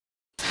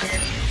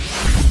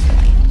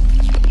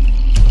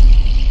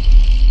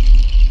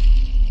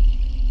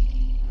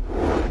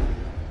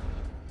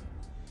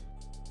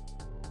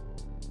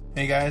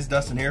Hey guys,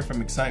 Dustin here from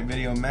eXite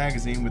Video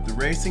Magazine with the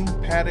racing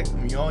Paddock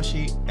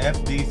Miyoshi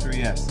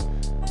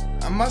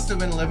FD3S. I must have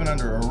been living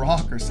under a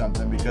rock or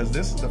something because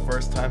this is the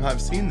first time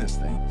I've seen this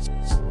thing.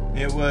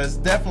 It was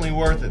definitely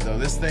worth it though.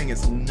 This thing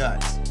is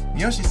nuts.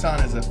 Miyoshi-san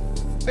is a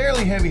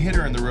fairly heavy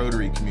hitter in the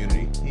rotary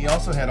community. He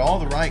also had all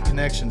the right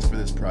connections for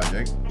this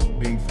project,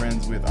 being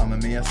friends with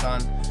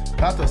Amamiya-san,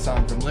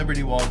 Kato-san from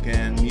Liberty Walk,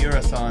 and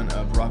Miura-san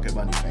of Rocket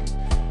Bunny fame.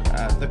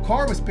 The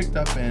car was picked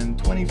up in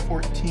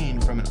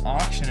 2014 from an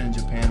auction in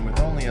Japan with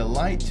only a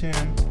light tune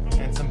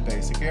and some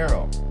basic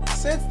aero.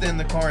 Since then,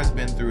 the car has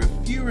been through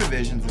a few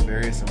revisions and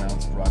various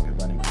amounts of Rocket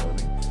Bunny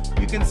clothing.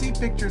 You can see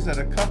pictures at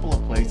a couple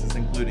of places,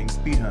 including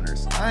Speed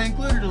Hunters. I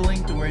included a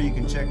link to where you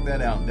can check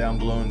that out down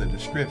below in the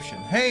description.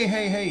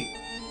 Hey!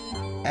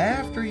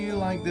 After you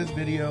like this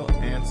video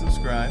and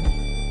subscribe,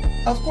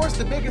 of course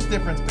the biggest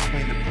difference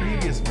between the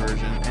previous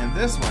version and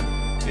this one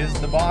is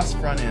the Boss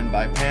front end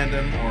by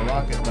Pandem or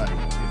Rocket Bunny,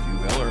 if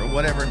you will, or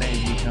whatever name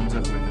he comes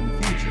up with in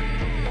the future.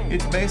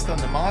 It's based on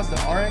the Mazda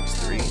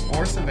RX-3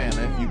 or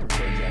Savannah if you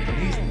prefer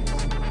Japanese names.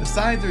 The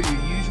sides are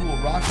your usual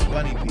Rocket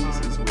Bunny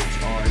pieces,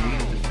 which are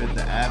needed to fit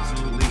the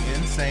absolutely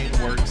insane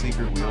work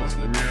seeker wheels,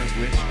 the rear of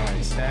which are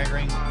a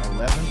staggering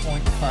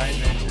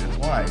 11.5 inches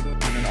wide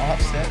with an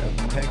offset of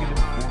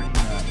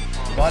 -49.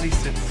 The body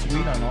sits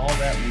sweet on all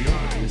that wheel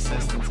with the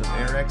assistance of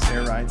RX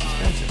air ride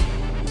suspension.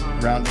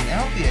 Rounding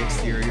out the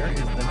exterior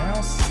is the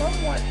now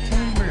somewhat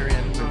tuned rear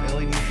end with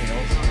LED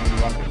tails and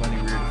the Rocket Bunny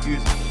rear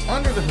diffuser.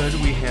 Under the hood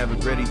we have a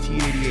Greddy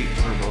T88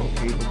 turbo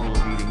capable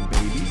of eating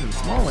babies and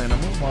small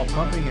animals while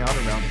pumping out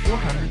around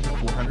 400 to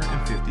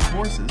 450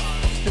 horses,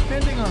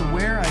 depending on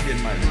where I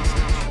did my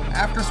research.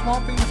 After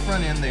swapping the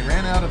front end, they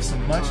ran out of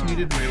some much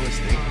needed real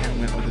estate and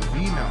went with a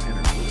V-mount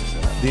intercooler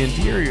setup. The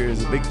interior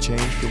is a big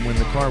change from when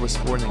the car was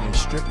sporting a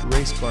strict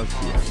race car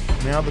feel.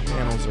 Now the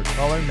panels are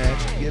color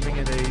matched, giving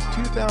it a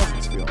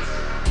 2000s feel.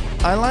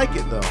 I like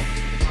it though,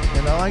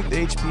 and I like the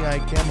HPI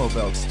camo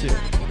belts too.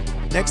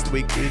 Next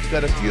week, we've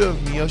got a few of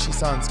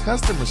Miyoshi-san's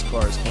customers'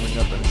 cars coming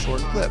up in a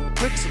short clip.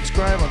 Click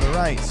subscribe on the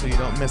right so you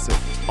don't miss it.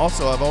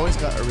 Also, I've always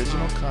got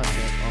original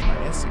content on my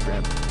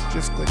Instagram.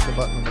 Just click the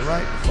button on the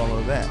right to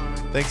follow that.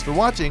 Thanks for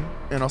watching,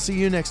 and I'll see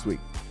you next week.